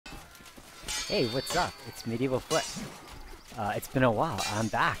Hey, what's up? It's Medieval Foot. It's been a while. I'm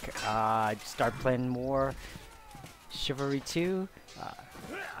back. I started playing more Chivalry 2.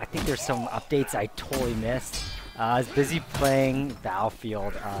 I think there's some updates I totally missed. I was busy playing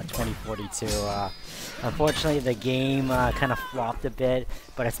Battlefield 2042. Unfortunately, the game kind of flopped a bit,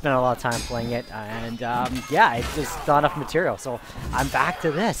 but I spent a lot of time playing it, and yeah, it's just not enough material. So I'm back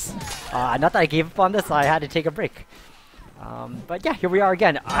to this. Not that I gave up on this, I had to take a break. But yeah, here we are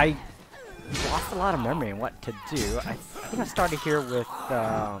again. I lost a lot of memory on what to do. I think I started here with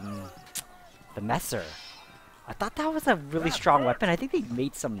the Messer. I thought that was a really strong weapon. I think they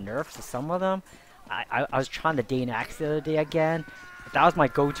made some nerfs to some of them. I was trying the Dane Axe the other day again. That was my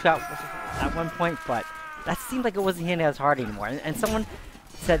go-to at one point, but that seemed like it wasn't hitting as hard anymore. And someone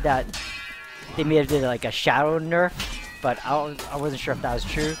said that they may have did like a shadow nerf, but I wasn't sure if that was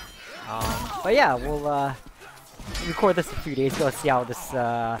true. But yeah, we'll record this a few days ago. Let's see how this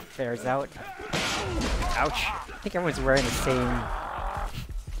fares out. Ouch! I think everyone's wearing the same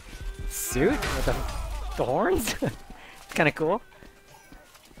suit with the horns. It's kind of cool.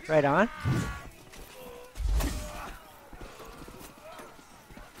 Right on.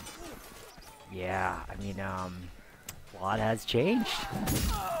 Yeah, I mean, a lot has changed.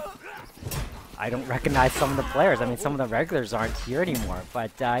 I don't recognize some of the players. I mean, some of the regulars aren't here anymore,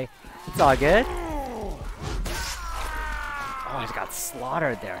 but it's all good. Oh, I just got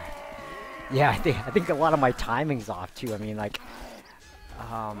slaughtered there. Yeah, I think a lot of my timing's off too. I mean, like,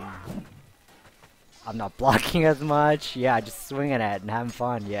 I'm not blocking as much. Yeah, just swinging at it and having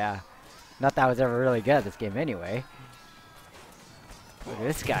fun. Yeah, not that I was ever really good at this game anyway. Look at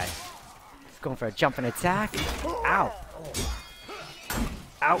this guy. He's going for a jumping attack. Ow! Ow!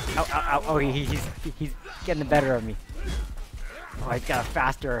 Ow! Ow! Ow! Oh, he's getting the better of me. Oh, he's got a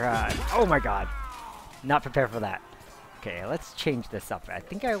faster. Oh my God! Not prepared for that. Okay, let's change this up. I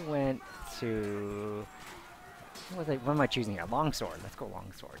think I went to... What am I choosing here? Longsword. Let's go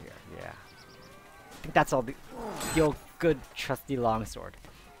longsword here. Yeah. I think that's all the old good trusty longsword.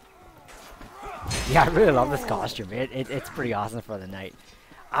 Yeah, I really love this costume. It's pretty awesome for the night.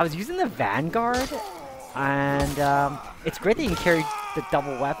 I was using the Vanguard, and it's great that you can carry the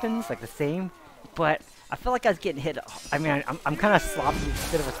double weapons, like the same, but I feel like I was getting hit. I mean, I'm kind of sloppy,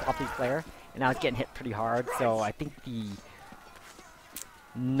 a bit of a sloppy player. And I was getting hit pretty hard, so I think the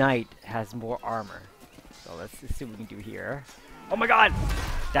Knight has more armor. So let's see what we can do here. Oh my God!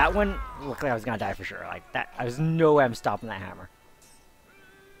 That one looked like I was gonna die for sure. Like that, I was no way I'm stopping that hammer.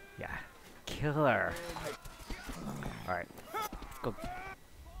 Yeah, killer. All right, let's go.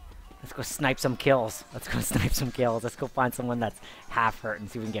 Let's go snipe some kills. Let's go snipe some kills. Let's go find someone that's half hurt and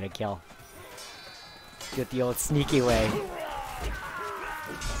see if we can get a kill. Do it the old sneaky way.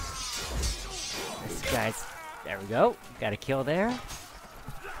 Guys, there we go. Got a kill there.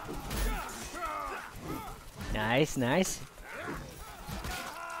 Nice, nice.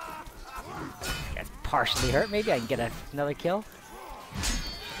 Guy's partially hurt. Maybe I can get another kill.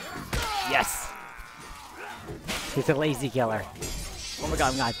 Yes! He's a lazy killer. Oh my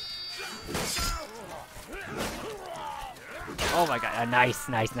God, I'm not. Oh my God, nice,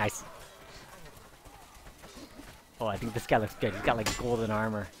 nice, nice. Oh, I think this guy looks good. He's got like golden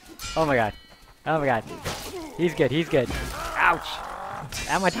armor. Oh my God. Oh my God. He's good, he's good. Ouch!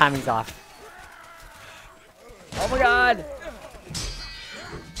 And my timing's off. Oh my God!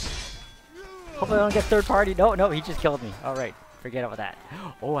 Hopefully I don't get third party. No, no, he just killed me. Alright, forget about that.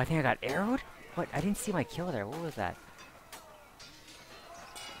 Oh, I think I got arrowed? What? I didn't see my kill there. What was that?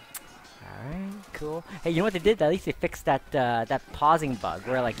 Alright, cool. Hey, you know what they did? At least they fixed that that pausing bug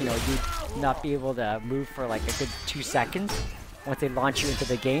where, like, you know, you'd not be able to move for like a good 2 seconds once they launch you into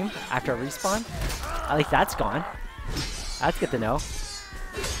the game after a respawn. At least that's gone. That's good to know.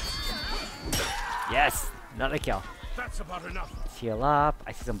 Yes! Another kill. That's about enough. Let's heal up.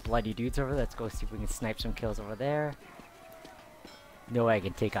 I see some bloody dudes over there. Let's go see if we can snipe some kills over there. No way I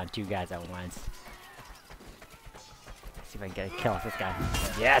can take on 2 guys at once. Let's see if I can get a kill off this guy.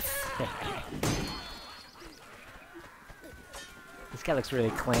 Yes! This guy looks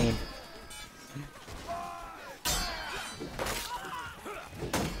really clean.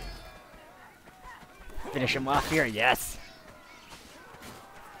 Finish him off here, yes!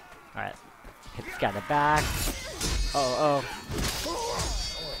 Alright, hit this guy in the back. Oh, oh.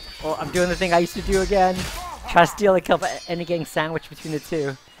 Oh, I'm doing the thing I used to do again. Try to steal a kill, but end up getting sandwiched between the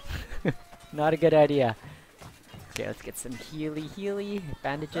two. Not a good idea. Okay, let's get some healy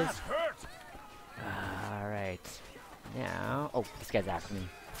bandages. Alright. Now, oh, this guy's after me.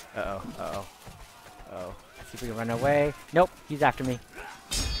 Uh-oh, uh-oh. Uh-oh. Let's see if we can run away. Nope, he's after me.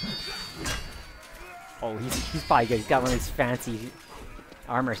 Oh, he's probably good. He's got one of these fancy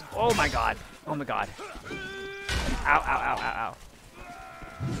Armors. Oh my god. Oh my god. Ow, ow, ow, ow, ow.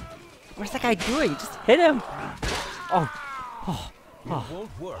 What's that guy doing? Just hit him. Oh. Oh. Oh.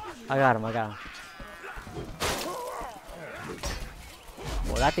 I got him. I got him.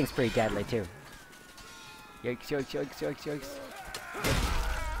 Well, that thing's pretty deadly too. Yikes, yikes, yikes, yikes,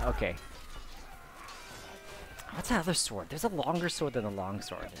 yikes. Okay. What's that other sword? There's a longer sword than a long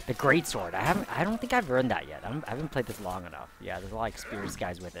sword. The great sword. I don't think I've earned that yet. I haven't played this long enough. Yeah, there's a lot of experienced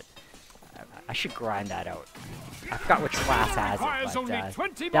guys with it. I should grind that out. I forgot which class has it,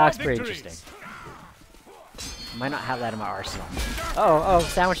 but that looks pretty interesting. Might not have that in my arsenal. Oh,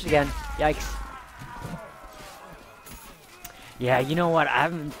 sandwiched again. Yikes. Yeah, you know what? I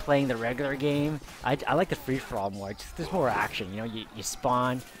haven't been playing the regular game. I like the free-for-all more. Just, there's more action. You know, you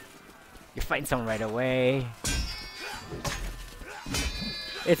spawn, you're fighting someone right away.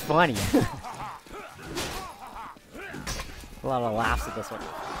 It's funny. A lot of laughs at this one.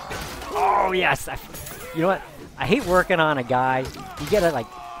 Oh yes! You know what? I hate working on a guy. You get like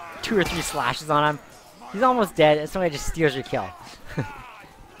 2 or 3 slashes on him. He's almost dead, and somebody just steals your kill.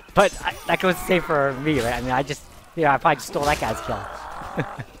 But that goes the same for me, right? I mean, I probably just stole that guy's kill.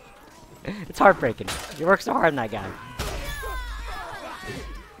 It's heartbreaking. You work so hard on that guy.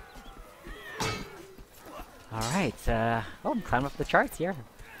 Alright, oh, I'm climbing up the charts here.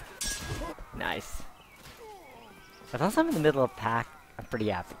 Nice. As long as I'm in the middle of the pack, I'm pretty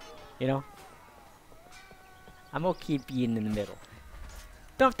happy. You know? I'm okay being in the middle.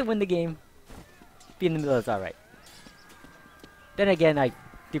 Don't have to win the game. Being in the middle is alright. Then again, I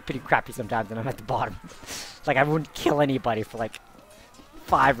do pretty crappy sometimes and I'm at the bottom. Like, I wouldn't kill anybody for like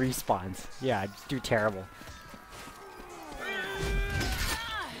 5 respawns. Yeah, I just do terrible.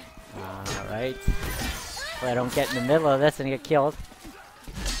 Alright. Well, I don't get in the middle of this and get killed.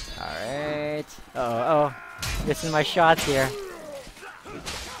 Alright. Uh-oh. Missing my shots here.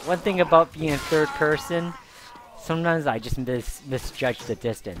 One thing about being in third person, sometimes I just misjudge the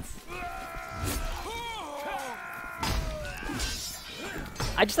distance.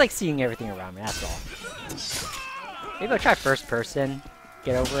 I just like seeing everything around me, that's all. Maybe I'll try first person,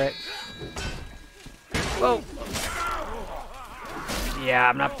 get over it. Whoa! Yeah,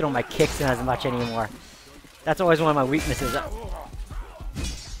 I'm not throwing my kicks in as much anymore. That's always one of my weaknesses.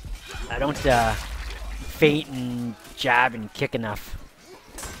 I don't feint and jab and kick enough.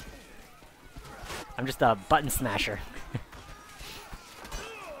 I'm just a button smasher.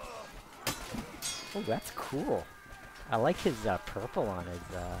 Oh, that's cool. I like his purple on his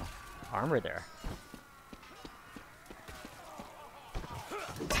armor there.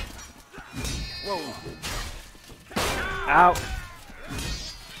 Whoa! Ow!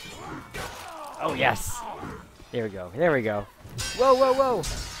 Oh yes! There we go. There we go. Whoa! Whoa! Whoa!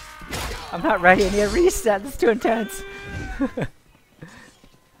 I'm not ready. I need a reset. This is too intense.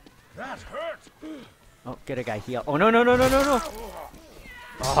 That hurt. Oh, get a guy heal. Oh no! No! No! No! No! No!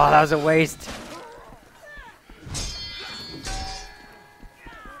 Oh, that was a waste.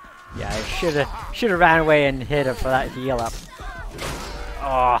 Yeah, I should have ran away and hit him for that heal up.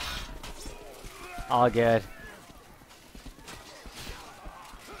 Oh, all good.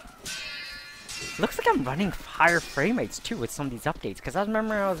 Looks like I'm running higher frame rates too with some of these updates. Because I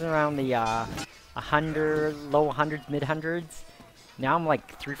remember I was around the 100, low 100s, mid 100s. Now I'm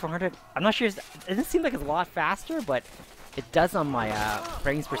like 300-400. I'm not sure. It doesn't seem like it's a lot faster, but it does on my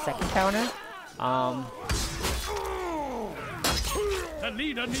frames per second counter. The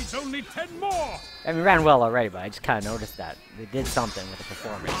leader needs only 10 more. I mean, it ran well already, but I just kind of noticed that they did something with the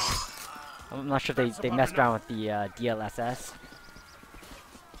performance. I'm not sure if they messed around with the DLSS.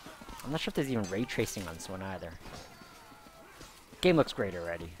 I'm not sure if there's even ray tracing on this one either. Game looks great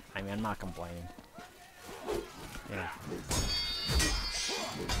already. I mean, I'm not complaining. Yeah.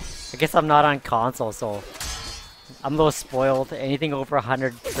 I guess I'm not on console, so I'm a little spoiled. Anything over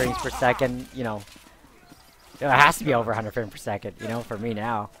 100 frames per second, you know, it has to be over 100 frames per second, you know, for me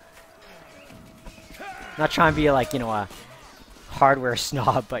now. Not trying to be like, you know, a hardware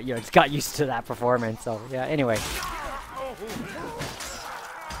snob, but, you know, just got used to that performance, so, yeah, anyway.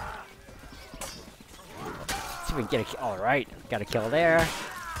 Let's see if we can get a kill. Alright, got a kill there.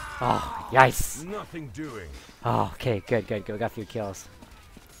 Oh, yes. Nothing doing. Oh, okay, good, good, good. We got a few kills.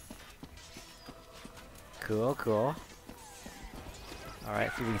 Cool, cool.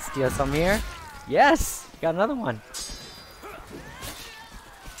 Alright, see if we can steal some here. Yes! Got another one.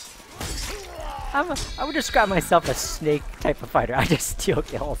 I would describe myself as snake type of fighter. I just steal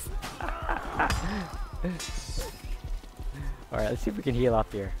kills. Alright, let's see if we can heal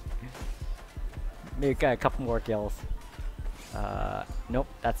up here. Maybe got a couple more kills. Nope,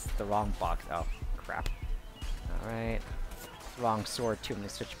 that's the wrong box. Oh, crap. Alright. wrong sword too. I'm gonna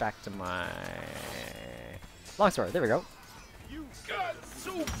switch back to my long sword. There we go. You got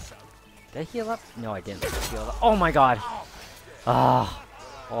soup. Did I heal up? No, I didn't heal up. Oh my god! Ah,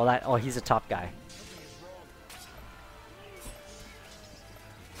 all that. Oh, he's a top guy.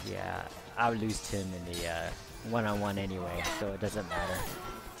 Yeah, I would lose to him in the one-on-one anyway, so it doesn't matter.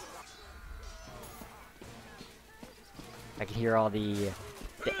 I can hear all the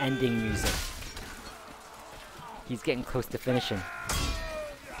ending music. He's getting close to finishing.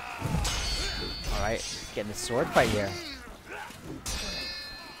 Alright, getting the sword fight here.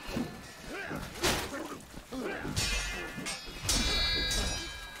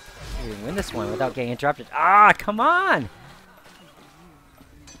 We can win this one without getting interrupted. Ah, come on!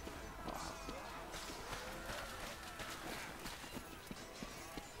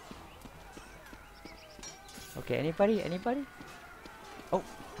 Okay, anybody? Anybody? Oh,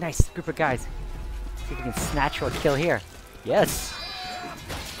 nice group of guys. See if we can snatch or kill here. Yes!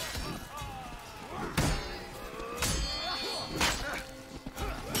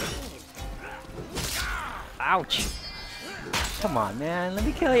 Ouch! Come on, man. Let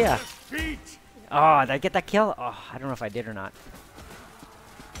me kill ya. Oh, did I get that kill? Oh, I don't know if I did or not.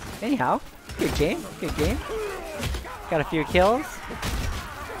 Anyhow, good game. Good game. Got a few kills.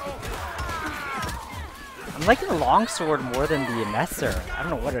 I'm liking the longsword more than the Messer. I don't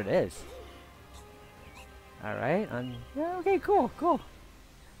know what it is. Alright, yeah, okay, cool, cool.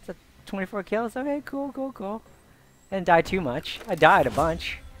 It's a 24 kills. Okay, cool, cool, cool. Didn't die too much. I died a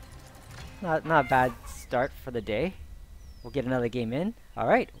bunch. Not a bad start for the day. We'll get another game in.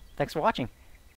 Alright, thanks for watching.